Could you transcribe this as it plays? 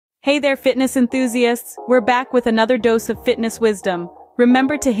Hey there, fitness enthusiasts! We're back with another dose of fitness wisdom.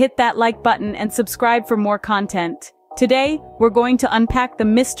 Remember to hit that like button and subscribe for more content. Today, we're going to unpack the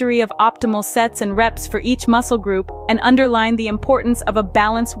mystery of optimal sets and reps for each muscle group and underline the importance of a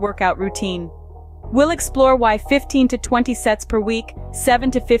balanced workout routine. We'll explore why 15 to 20 sets per week,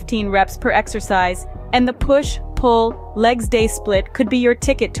 7 to 15 reps per exercise, and the push-pull legs day split could be your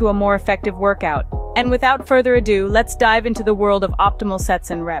ticket to a more effective workout. And without further ado, let's dive into the world of optimal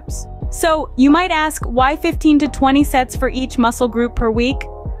sets and reps. So, you might ask, why 15 to 20 sets for each muscle group per week?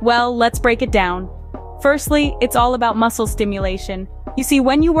 Well, let's break it down. Firstly, it's all about muscle stimulation. You see,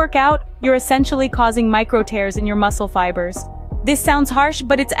 when you work out, you're essentially causing micro tears in your muscle fibers. This sounds harsh,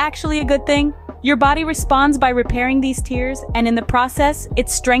 but it's actually a good thing. Your body responds by repairing these tears, and in the process, it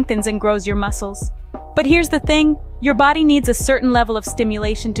strengthens and grows your muscles. But here's the thing, your body needs a certain level of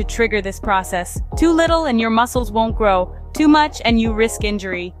stimulation to trigger this process. Too little and your muscles won't grow. Too much and you risk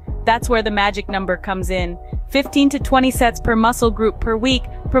injury. That's where the magic number comes in. 15 to 20 sets per muscle group per week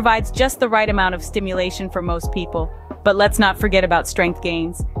provides just the right amount of stimulation for most people. But let's not forget about strength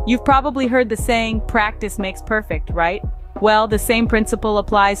gains. You've probably heard the saying, practice makes perfect, right? Well, the same principle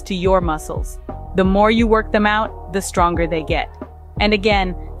applies to your muscles. The more you work them out, the stronger they get. And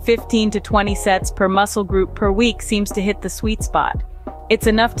again, 15 to 20 sets per muscle group per week seems to hit the sweet spot. It's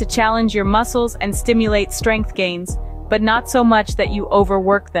enough to challenge your muscles and stimulate strength gains, but not so much that you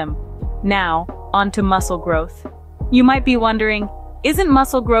overwork them. Now, on to muscle growth. You might be wondering, isn't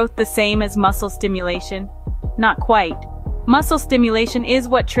muscle growth the same as muscle stimulation? Not quite. Muscle stimulation is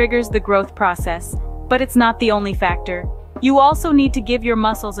what triggers the growth process, but it's not the only factor. You also need to give your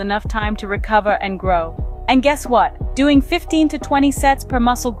muscles enough time to recover and grow. And guess what? Doing 15 to 20 sets per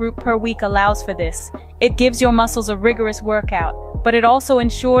muscle group per week allows for this. It gives your muscles a rigorous workout, but it also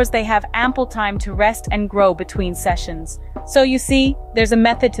ensures they have ample time to rest and grow between sessions. So you see, there's a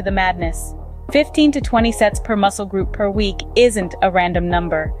method to the madness. 15 to 20 sets per muscle group per week isn't a random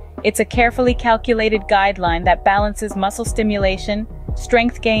number. It's a carefully calculated guideline that balances muscle stimulation,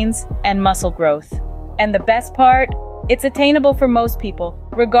 strength gains, and muscle growth. And the best part? It's attainable for most people,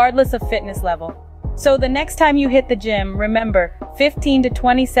 regardless of fitness level. So the next time you hit the gym, remember, 15 to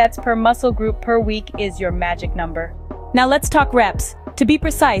 20 sets per muscle group per week is your magic number. Now let's talk reps. To be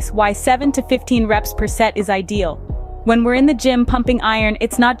precise, why 7 to 15 reps per set is ideal. When we're in the gym pumping iron,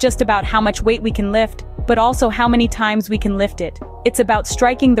 it's not just about how much weight we can lift, but also how many times we can lift it. It's about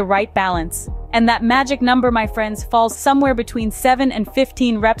striking the right balance. And that magic number, my friends, falls somewhere between 7 and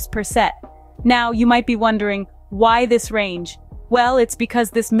 15 reps per set. Now, you might be wondering, why this range? Well, it's because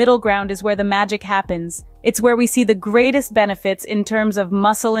this middle ground is where the magic happens. It's where we see the greatest benefits in terms of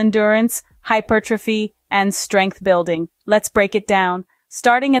muscle endurance, hypertrophy, and strength building. Let's break it down.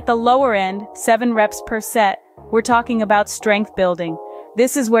 Starting at the lower end, 7 reps per set, we're talking about strength building.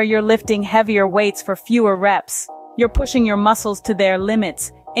 This is where you're lifting heavier weights for fewer reps. You're pushing your muscles to their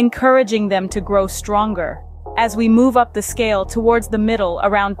limits, encouraging them to grow stronger. As we move up the scale towards the middle,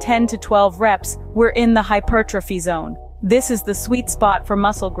 around 10 to 12 reps, we're in the hypertrophy zone. This is the sweet spot for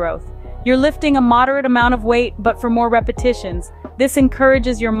muscle growth. You're lifting a moderate amount of weight, but for more repetitions. This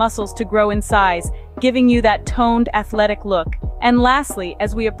encourages your muscles to grow in size, giving you that toned, athletic look. And lastly,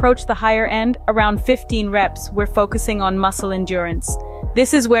 as we approach the higher end, around 15 reps, we're focusing on muscle endurance.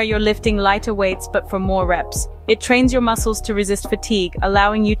 This is where you're lifting lighter weights, but for more reps. It trains your muscles to resist fatigue,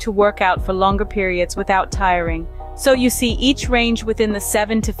 allowing you to work out for longer periods without tiring. So you see, each range within the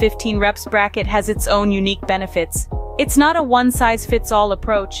 7 to 15 reps bracket has its own unique benefits. It's not a one-size-fits-all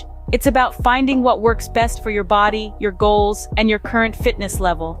approach. It's about finding what works best for your body, your goals, and your current fitness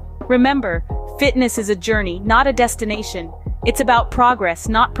level. Remember, fitness is a journey, not a destination. It's about progress,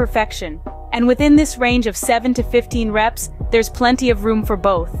 not perfection. And within this range of 7 to 15 reps, there's plenty of room for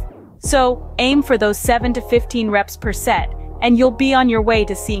both. So, aim for those 7 to 15 reps per set, and you'll be on your way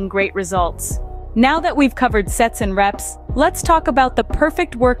to seeing great results. Now that we've covered sets and reps, let's talk about the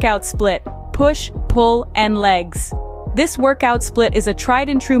perfect workout split: push, pull, and legs. This workout split is a tried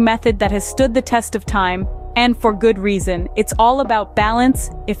and true method that has stood the test of time, and for good reason. It's all about balance,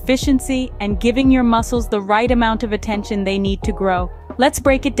 efficiency, and giving your muscles the right amount of attention they need to grow. Let's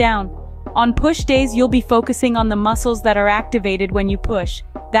break it down. On push days, you'll be focusing on the muscles that are activated when you push.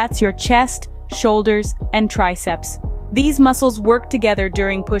 That's your chest, shoulders, and triceps. These muscles work together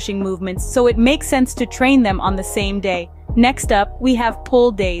during pushing movements, so it makes sense to train them on the same day. Next up, we have pull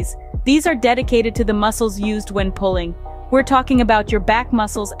days. These are dedicated to the muscles used when pulling. We're talking about your back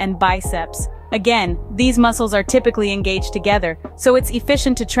muscles and biceps. Again, these muscles are typically engaged together, so it's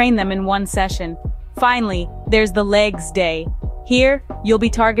efficient to train them in one session. Finally, there's the legs day. Here, you'll be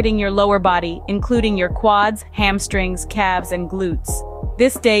targeting your lower body, including your quads, hamstrings, calves, and glutes.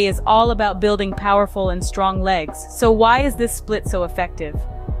 This day is all about building powerful and strong legs. So why is this split so effective?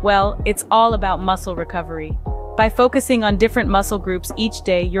 Well, it's all about muscle recovery. By focusing on different muscle groups each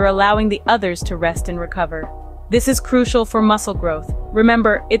day, you're allowing the others to rest and recover. This is crucial for muscle growth.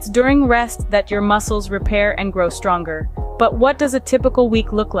 Remember, it's during rest that your muscles repair and grow stronger. But what does a typical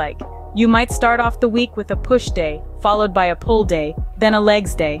week look like? You might start off the week with a push day, followed by a pull day, then a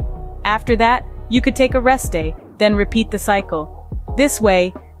legs day. After that, you could take a rest day, then repeat the cycle. This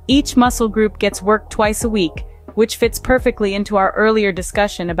way, each muscle group gets worked twice a week, which fits perfectly into our earlier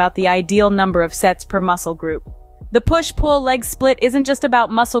discussion about the ideal number of sets per muscle group. The push-pull leg split isn't just about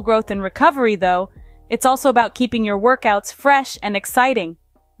muscle growth and recovery, though. It's also about keeping your workouts fresh and exciting.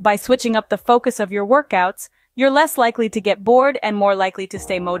 By switching up the focus of your workouts, you're less likely to get bored and more likely to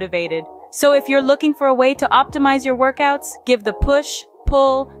stay motivated. So if you're looking for a way to optimize your workouts, give the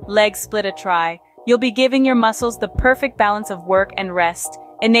push-pull leg split a try. You'll be giving your muscles the perfect balance of work and rest,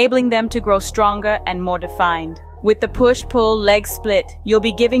 enabling them to grow stronger and more defined. With the push-pull leg split, you'll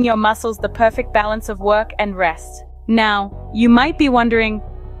be giving your muscles the perfect balance of work and rest. Now, you might be wondering,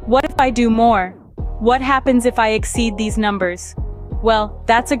 what if I do more? What happens if I exceed these numbers? Well,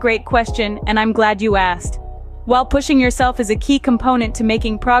 that's a great question, and I'm glad you asked. While pushing yourself is a key component to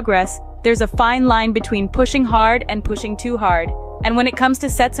making progress, there's a fine line between pushing hard and pushing too hard. And when it comes to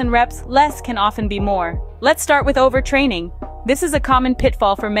sets and reps, less can often be more. Let's start with overtraining. This is a common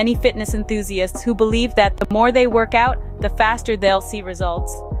pitfall for many fitness enthusiasts who believe that the more they work out, the faster they'll see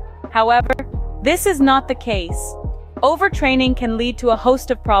results. However, this is not the case. Overtraining can lead to a host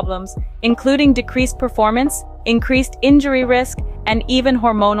of problems, including decreased performance, increased injury risk, and even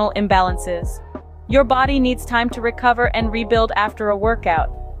hormonal imbalances. Your body needs time to recover and rebuild after a workout,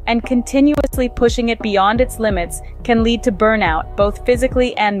 and continuously pushing it beyond its limits can lead to burnout, both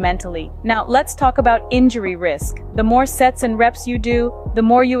physically and mentally. Now, let's talk about injury risk. The more sets and reps you do, the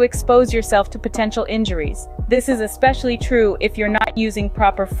more you expose yourself to potential injuries. This is especially true if you're not using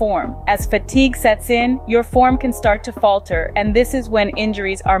proper form. As fatigue sets in, your form can start to falter, and this is when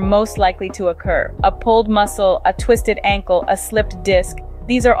injuries are most likely to occur. A pulled muscle, a twisted ankle, a slipped disc,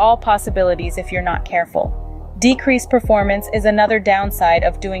 these are all possibilities if you're not careful. Decreased performance is another downside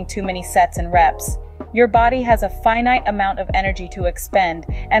of doing too many sets and reps. Your body has a finite amount of energy to expend,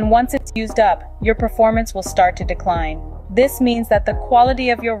 and once it's used up, your performance will start to decline. This means that the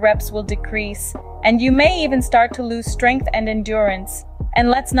quality of your reps will decrease, and you may even start to lose strength and endurance. And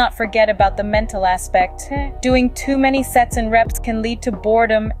let's not forget about the mental aspect. Doing too many sets and reps can lead to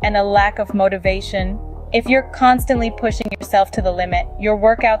boredom and a lack of motivation. If you're constantly pushing yourself to the limit, your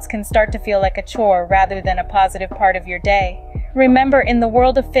workouts can start to feel like a chore rather than a positive part of your day. Remember, in the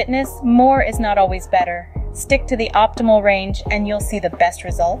world of fitness, more is not always better. Stick to the optimal range and you'll see the best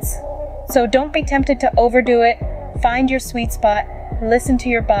results. So don't be tempted to overdo it. Find your sweet spot, listen to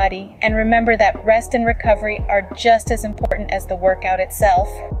your body, and remember that rest and recovery are just as important as the workout itself.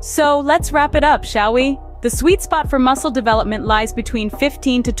 So let's wrap it up, shall we? The sweet spot for muscle development lies between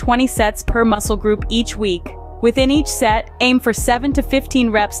 15 to 20 sets per muscle group each week. Within each set, aim for 7 to 15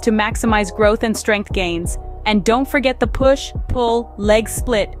 reps to maximize growth and strength gains. And don't forget the push-pull leg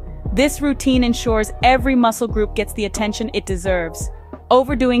split. This routine ensures every muscle group gets the attention it deserves.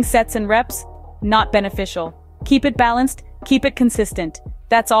 Overdoing sets and reps? Not beneficial. Keep it balanced, keep it consistent.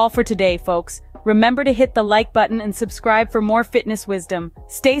 That's all for today, folks. Remember to hit the like button and subscribe for more fitness wisdom.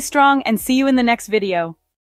 Stay strong and see you in the next video.